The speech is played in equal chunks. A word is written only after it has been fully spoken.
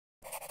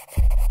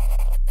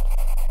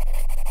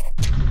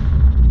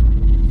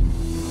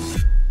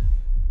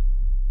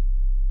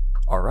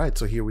Alright,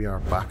 so here we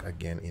are back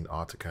again in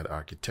AutoCAD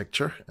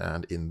Architecture,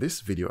 and in this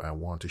video I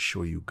want to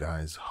show you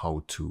guys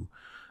how to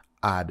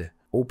add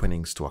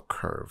openings to a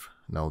curve.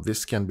 Now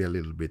this can be a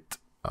little bit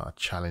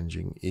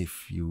challenging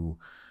if you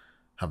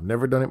have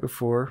never done it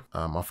before.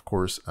 Of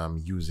course,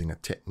 I'm using a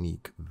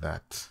technique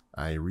that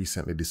I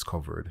recently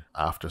discovered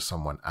after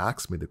someone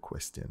asked me the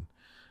question,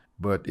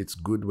 but it's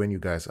good when you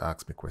guys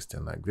ask me a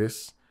question like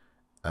this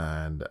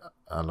and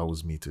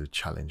allows me to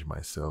challenge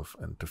myself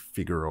and to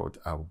figure out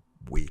a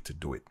way to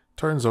do it.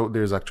 Turns out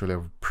there's actually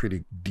a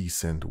pretty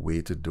decent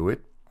way to do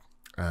it,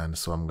 and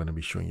so I'm going to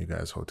be showing you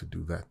guys how to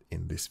do that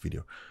in this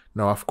video.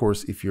 Now, of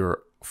course, if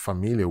you're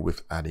familiar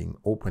with adding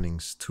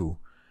openings to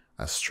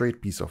a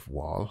straight piece of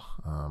wall,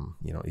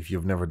 if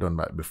you've never done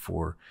that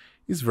before,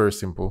 it's very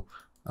simple.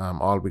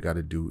 All we got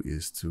to do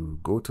is to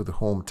go to the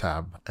Home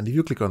tab, and if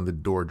you click on the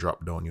door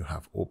drop down, you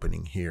have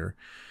opening here.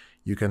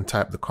 You can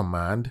type the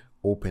command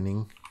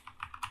opening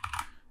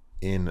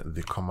in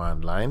the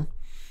command line,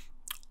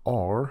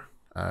 or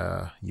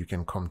you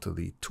can come to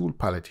the tool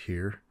palette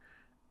here,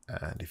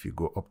 and if you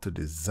go up to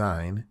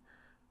design,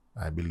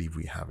 I believe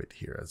we have it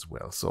here as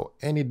well. So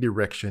any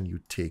direction you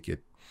take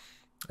it,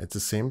 it's the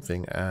same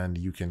thing, and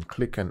you can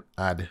click and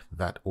add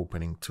that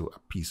opening to a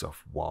piece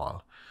of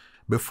wall.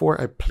 Before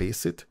I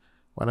place it,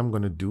 what I'm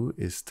going to do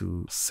is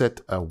to set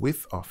a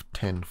width of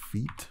 10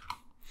 feet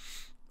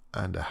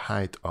and a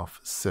height of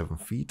 7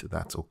 feet.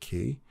 That's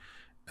okay.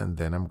 And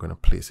then I'm going to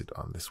place it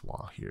on this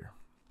wall here.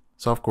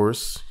 So of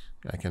course,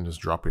 I can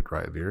just drop it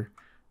right there.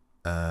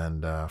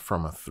 And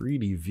from a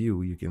 3D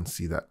view, you can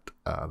see that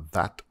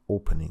that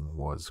opening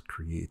was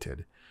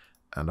created.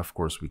 And of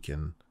course, we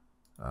can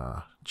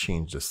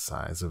change the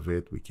size of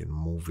it. We can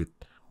move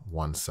it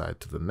one side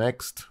to the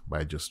next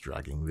by just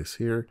dragging this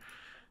here.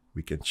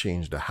 We can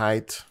change the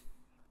height.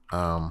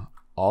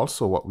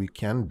 Also, what we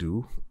can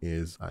do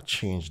is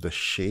change the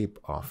shape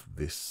of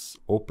this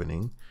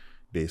opening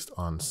based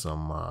on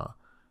some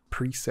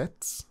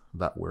presets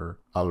that were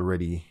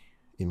already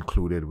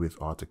included with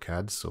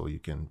AutoCAD. So you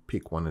can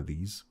pick one of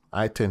these.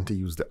 I tend to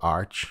use the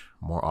arch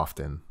more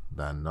often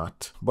than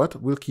not,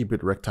 but we'll keep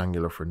it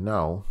rectangular for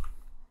now.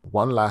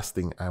 One last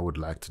thing I would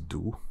like to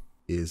do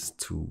is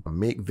to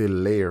make the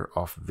layer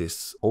of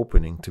this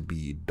opening to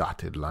be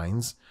dotted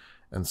lines.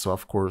 And so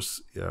of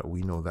course,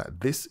 we know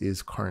that this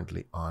is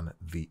currently on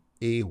the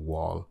A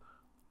wall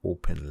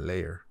open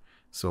layer.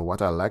 So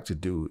what I like to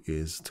do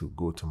is to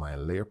go to my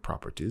layer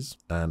properties,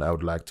 and I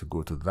would like to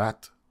go to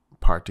that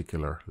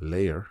particular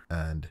layer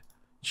and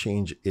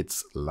change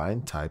its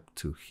line type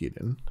to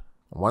hidden.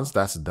 Once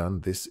that's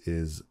done, this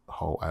is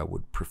how I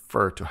would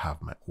prefer to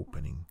have my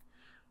opening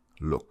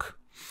look.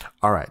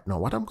 All right, now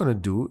what I'm going to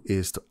do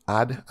is to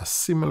add a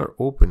similar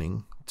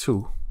opening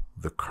to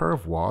the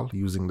curve wall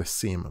using the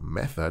same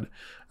method,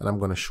 and I'm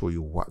going to show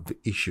you what the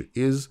issue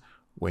is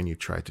when you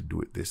try to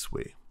do it this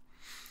way.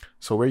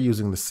 So we're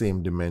using the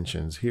same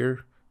dimensions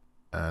here,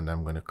 and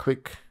I'm going to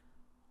click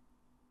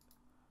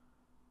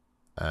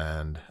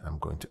and I'm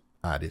going to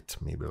add it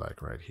maybe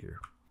like right here.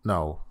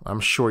 Now, I'm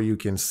sure you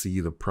can see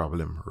the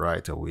problem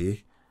right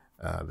away.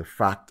 The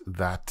fact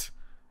that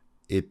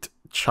it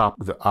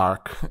chopped the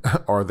arc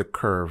or the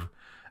curve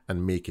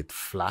and make it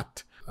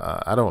flat.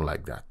 I don't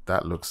like that.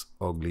 That looks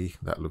ugly.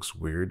 That looks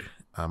weird.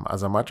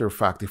 As a matter of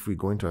fact, if we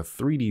go into a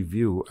 3D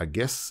view, I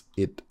guess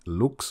it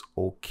looks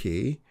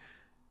okay.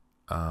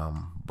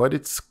 But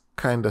it's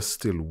kind of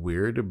still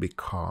weird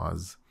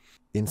because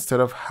instead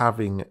of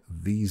having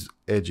these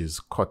edges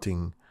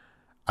cutting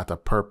at a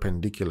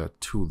perpendicular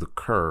to the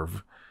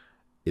curve,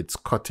 it's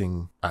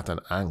cutting at an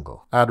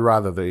angle. I'd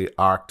rather the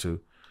arc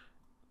to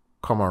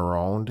come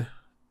around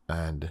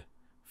and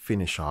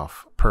finish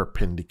off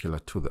perpendicular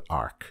to the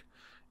arc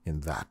in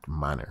that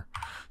manner.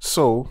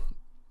 So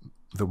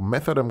the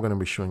method I'm going to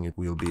be showing you,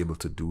 we'll be able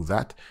to do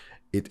that.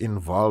 It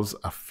involves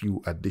a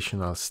few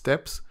additional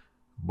steps,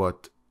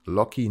 but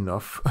lucky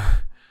enough,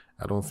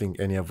 I don't think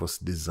any of us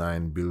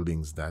design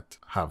buildings that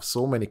have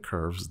so many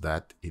curves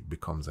that it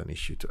becomes an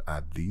issue to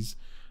add these.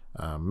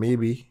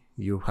 Maybe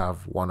you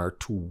have one or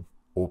two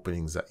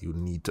openings that you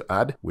need to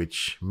add,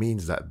 which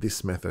means that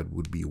this method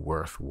would be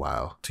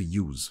worthwhile to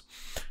use.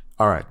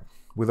 All right,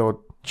 without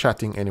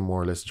chatting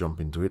anymore, let's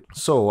jump into it.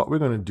 So what we're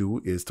going to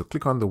do is to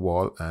click on the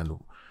wall, and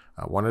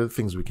one of the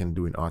things we can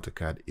do in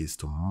AutoCAD is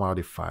to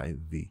modify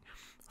the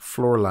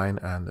floor line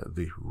and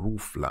the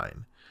roof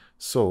line.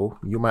 So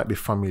you might be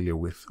familiar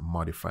with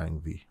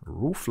modifying the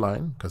roof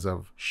line because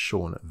I've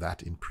shown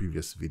that in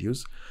previous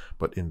videos.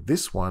 But in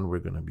this one, we're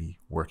going to be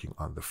working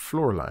on the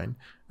floor line,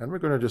 and we're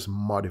going to just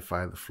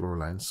modify the floor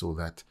line so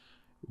that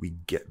we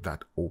get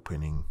that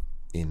opening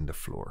in the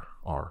floor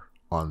or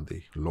on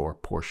the lower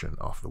portion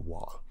of the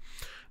wall.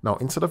 Now,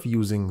 instead of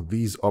using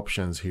these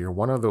options here,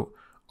 one of the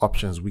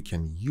options we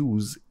can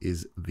use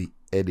is the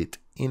edit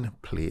in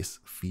place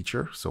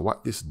feature. So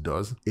what this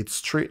does, it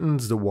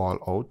straightens the wall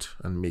out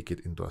and make it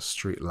into a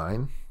straight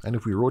line. And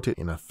if we rotate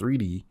in a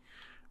 3D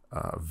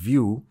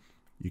view,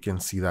 you can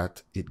see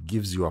that it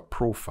gives you a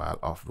profile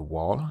of the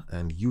wall,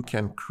 and you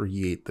can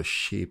create the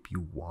shape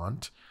you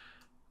want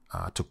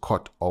to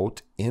cut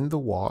out in the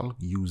wall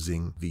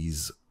using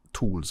these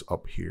tools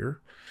up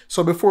here.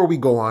 So before we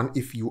go on,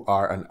 if you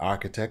are an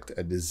architect,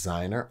 a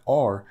designer,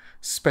 or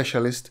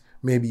specialist,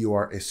 maybe you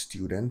are a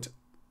student,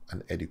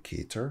 an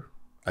educator,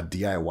 a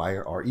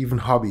DIYer, or even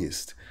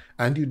hobbyist,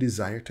 and you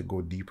desire to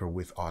go deeper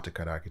with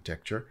AutoCAD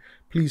architecture,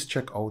 please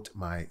check out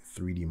my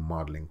 3D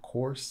modeling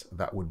course.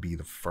 That would be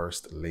the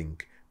first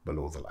link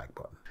below the like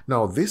button.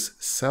 Now, this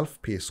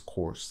self-paced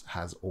course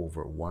has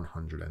over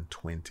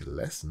 120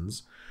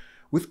 lessons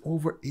with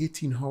over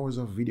 18 hours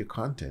of video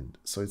content.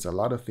 So it's a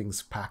lot of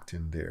things packed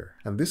in there.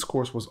 And this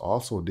course was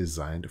also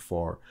designed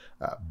for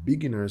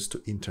beginners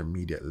to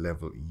intermediate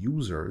level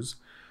users,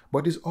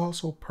 but is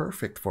also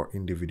perfect for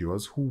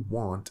individuals who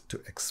want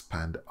to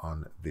expand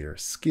on their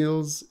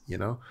skills,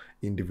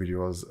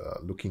 individuals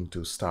looking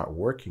to start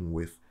working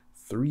with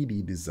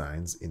 3D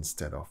designs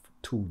instead of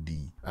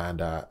 2D.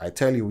 And I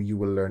tell you, you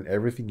will learn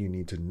everything you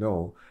need to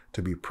know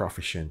to be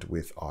proficient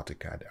with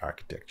AutoCAD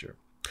architecture.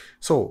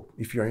 So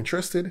if you're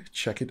interested,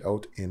 check it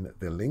out in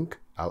the link.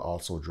 I'll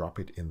also drop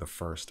it in the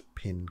first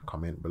pinned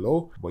comment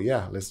below. But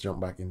yeah, let's jump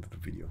back into the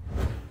video.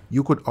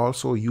 You could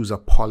also use a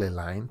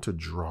polyline to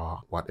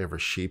draw whatever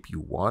shape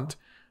you want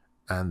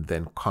and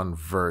then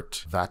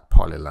convert that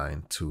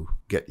polyline to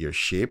get your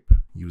shape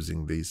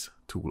using this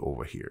tool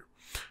over here.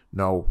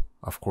 Now,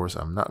 of course,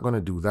 I'm not going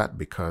to do that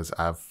because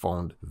I've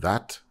found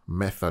that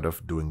method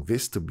of doing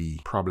this to be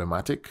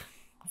problematic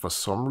for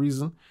some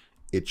reason.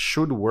 It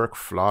should work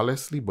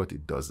flawlessly, but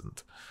it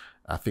doesn't.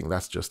 I think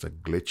that's just a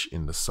glitch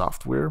in the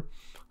software.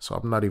 So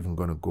I'm not even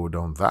going to go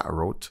down that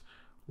route.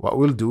 What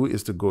we'll do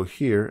is to go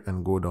here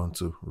and go down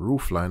to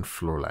roofline,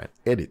 floorline,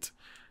 edit.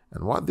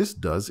 And what this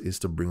does is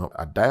to bring up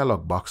a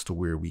dialog box to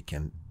where we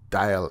can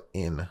dial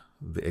in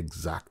the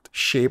exact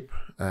shape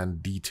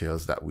and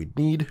details that we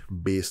need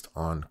based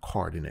on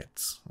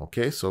coordinates.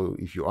 Okay, so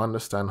if you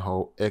understand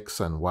how X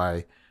and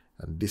Y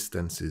and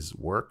distances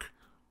work,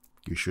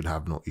 you should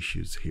have no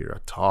issues here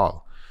at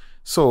all.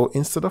 So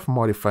instead of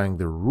modifying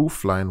the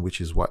roof line, which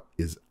is what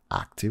is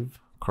active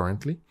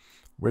currently,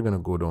 we're going to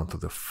go down to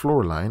the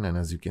floor line. And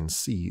as you can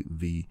see,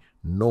 the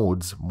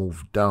nodes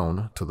move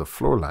down to the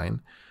floor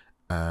line.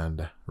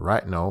 And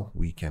right now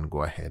we can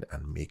go ahead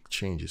and make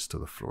changes to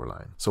the floor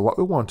line. So what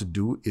we want to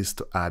do is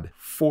to add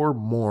 4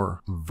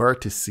 more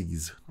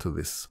vertices to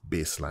this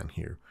baseline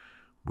here.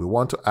 We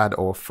want to add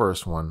our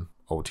first one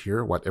out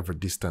here, whatever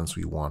distance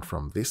we want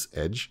from this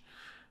edge.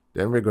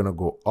 Then we're going to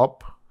go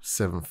up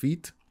 7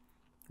 feet.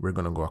 We're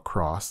going to go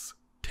across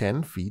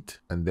 10 feet,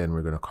 and then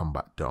we're going to come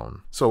back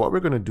down. So what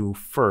we're going to do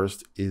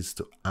first is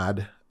to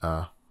add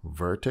a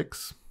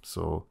vertex.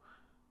 So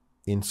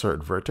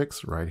insert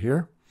vertex right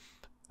here.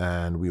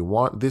 And we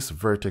want this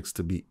vertex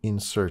to be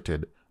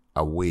inserted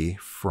away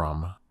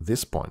from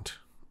this point.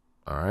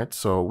 All right.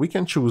 So we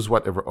can choose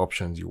whatever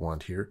options you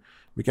want here.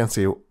 We can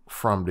say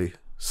from the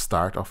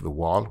start of the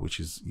wall, which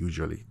is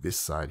usually this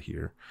side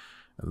here.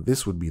 And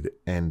this would be the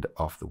end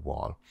of the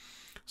wall.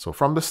 So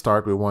from the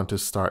start, we want to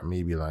start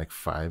maybe like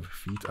 5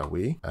 feet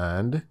away.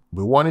 And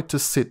we want it to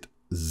sit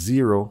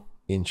 0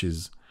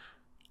 inches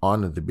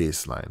on the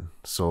baseline.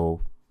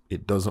 So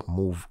it doesn't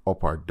move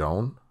up or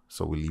down.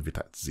 So we leave it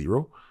at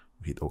 0.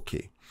 We hit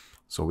OK.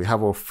 So we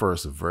have our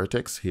first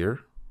vertex here.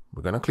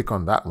 We're going to click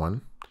on that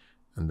one.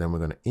 And then we're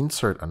going to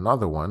insert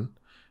another one.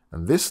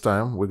 And this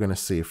time we're going to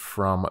say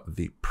from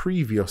the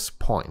previous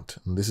point.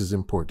 And this is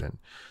important.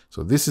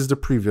 So this is the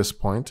previous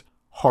point.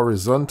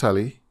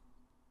 Horizontally,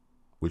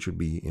 which would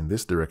be in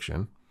this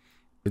direction,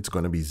 it's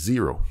going to be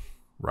 0,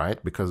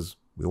 right? Because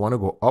we want to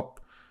go up.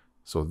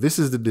 So this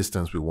is the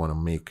distance we want to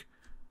make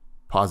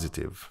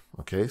positive.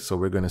 Okay, so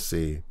we're going to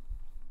say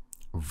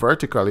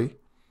vertically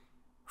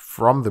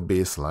from the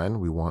baseline,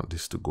 we want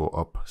this to go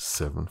up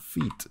 7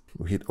 feet.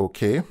 We hit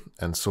OK.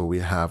 And so we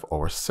have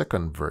our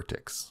second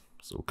vertex.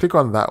 So click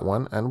on that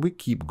one and we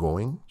keep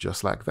going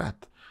just like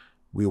that.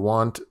 We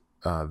want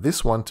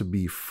this one to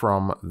be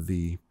from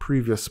the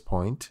previous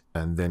point,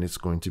 and then it's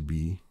going to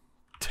be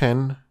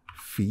 10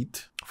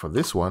 feet for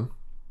this one.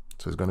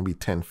 So it's going to be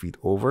 10 feet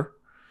over.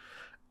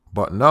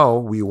 But now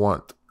we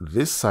want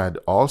this side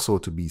also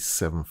to be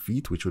 7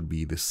 feet, which would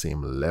be the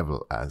same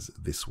level as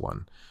this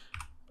one.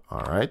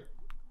 All right,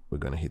 we're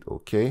going to hit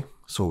OK.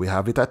 So we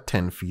have it at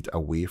 10 feet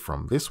away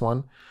from this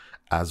one,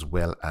 as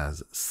well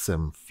as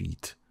 7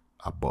 feet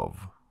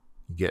above.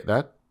 You get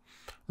that?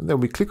 And then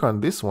we click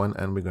on this one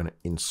and we're going to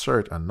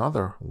insert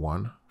another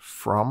one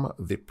from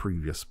the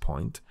previous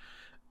point.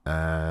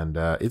 And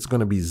it's going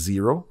to be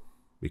 0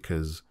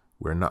 because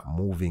we're not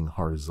moving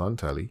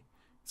horizontally.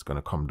 It's going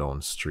to come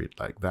down straight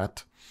like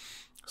that.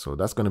 So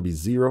that's going to be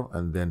 0.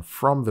 And then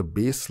from the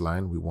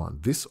baseline, we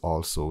want this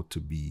also to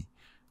be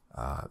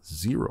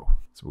 0.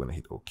 So we're going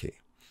to hit OK.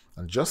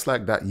 And just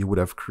like that, you would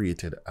have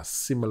created a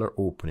similar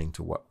opening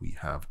to what we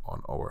have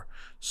on our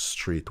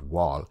straight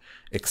wall,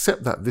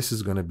 except that this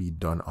is going to be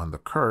done on the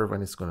curve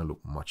and it's going to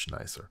look much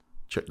nicer.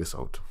 Check this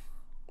out.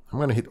 I'm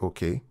going to hit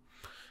OK.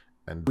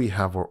 And we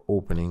have our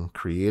opening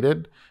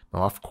created.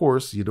 Now, of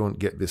course, you don't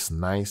get this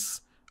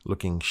nice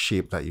looking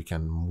shape that you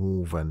can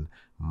move and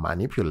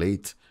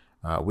manipulate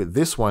With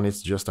this one,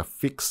 it's just a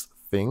fixed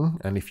thing,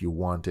 and if you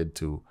wanted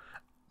to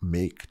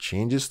make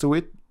changes to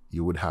it,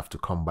 you would have to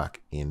come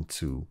back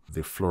into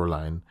the floor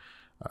line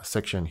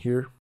section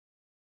here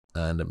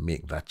and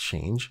make that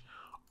change.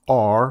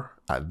 Or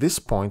at this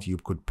point, you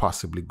could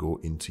possibly go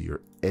into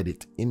your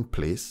edit in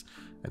place,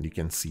 and you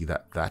can see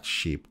that that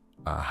shape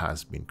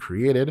has been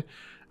created.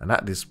 And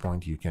at this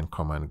point, you can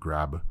come and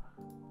grab,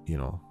 you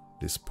know,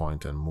 this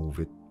point and move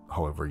it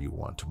however you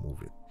want to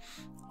move it.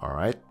 All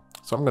right.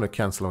 So I'm going to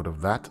cancel out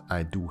of that.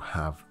 I do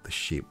have the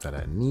shape that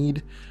I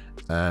need.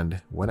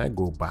 And when I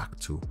go back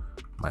to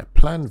my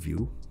plan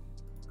view,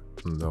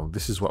 now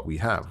this is what we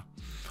have.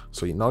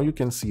 So now you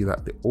can see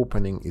that the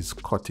opening is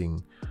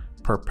cutting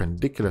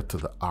perpendicular to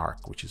the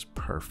arc, which is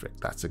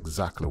perfect. That's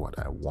exactly what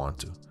I want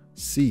to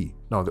see.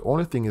 Now, the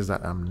only thing is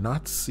that I'm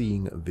not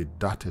seeing the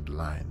dotted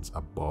lines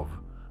above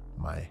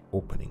my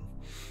opening.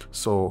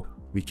 So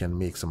we can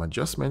make some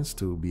adjustments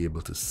to be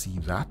able to see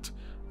that.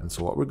 And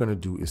so what we're going to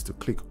do is to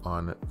click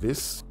on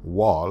this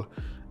wall,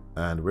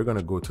 and we're going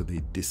to go to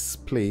the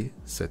display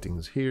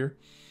settings here.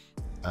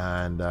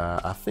 And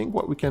I think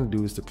what we can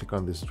do is to click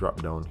on this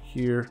drop down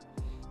here.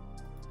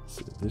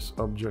 So this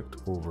object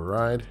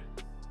override,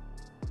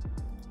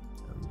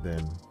 and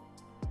then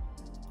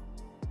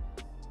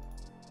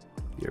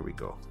here we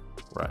go.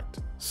 Right.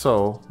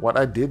 So what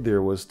I did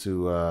there was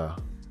to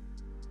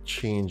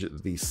change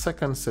the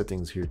second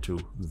settings here to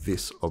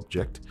this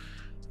object.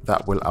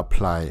 That will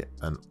apply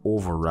an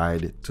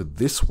override to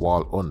this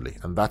wall only,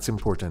 and that's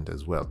important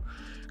as well,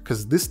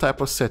 because this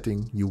type of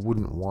setting, you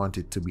wouldn't want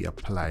it to be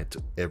applied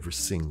to every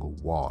single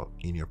wall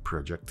in your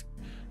project.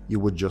 You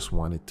would just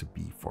want it to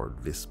be for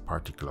this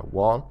particular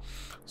wall.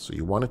 So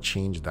you want to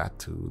change that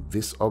to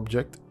this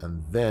object,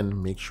 and then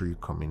make sure you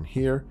come in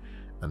here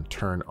and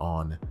turn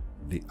on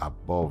the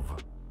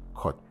above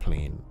cut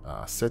plane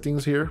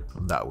settings here,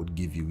 and that would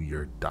give you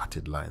your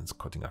dotted lines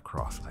cutting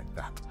across like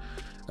that.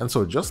 And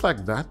so just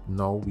like that,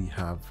 now we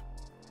have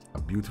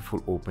a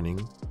beautiful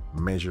opening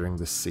measuring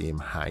the same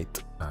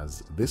height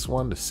as this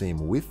one, the same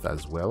width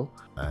as well,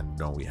 and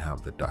now we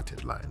have the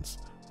dotted lines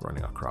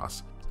running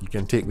across. You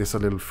can take this a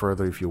little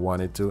further if you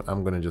wanted to.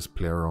 I'm going to just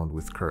play around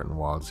with curtain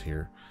walls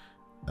here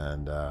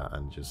and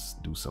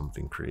just do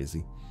something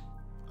crazy.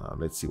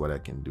 Let's see what I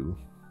can do.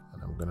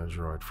 And I'm going to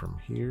draw it from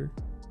here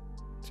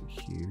to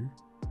here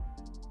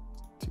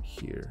to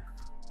here.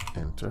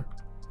 Enter.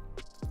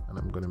 And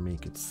I'm going to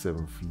make it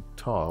 7 feet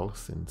tall,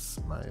 since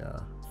my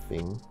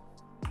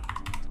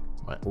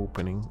my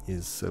opening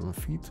is 7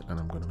 feet, and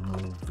I'm going to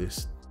move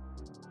this.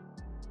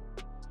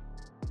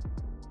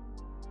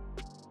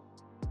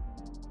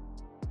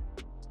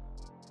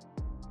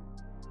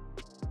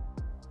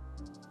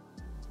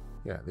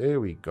 Yeah, there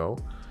we go.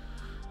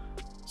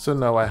 So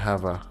now I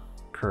have a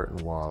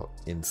curtain wall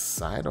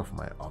inside of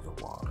my other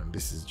wall, and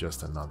this is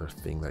just another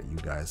thing that you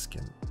guys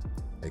can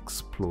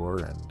explore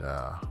and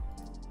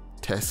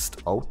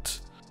test out.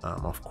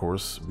 Of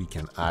course, we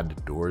can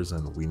add doors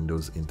and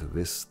windows into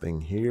this thing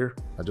here.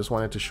 I just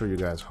wanted to show you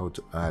guys how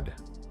to add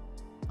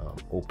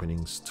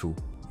openings to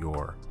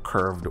your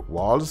curved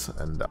walls,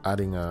 and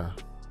adding a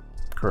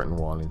curtain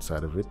wall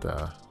inside of it,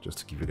 just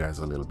to give you guys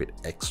a little bit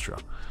extra.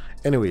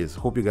 Anyways,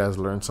 hope you guys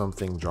learned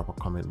something. Drop a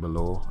comment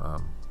below.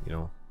 You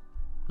know,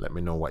 let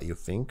me know what you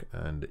think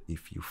and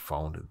if you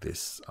found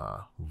this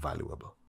valuable.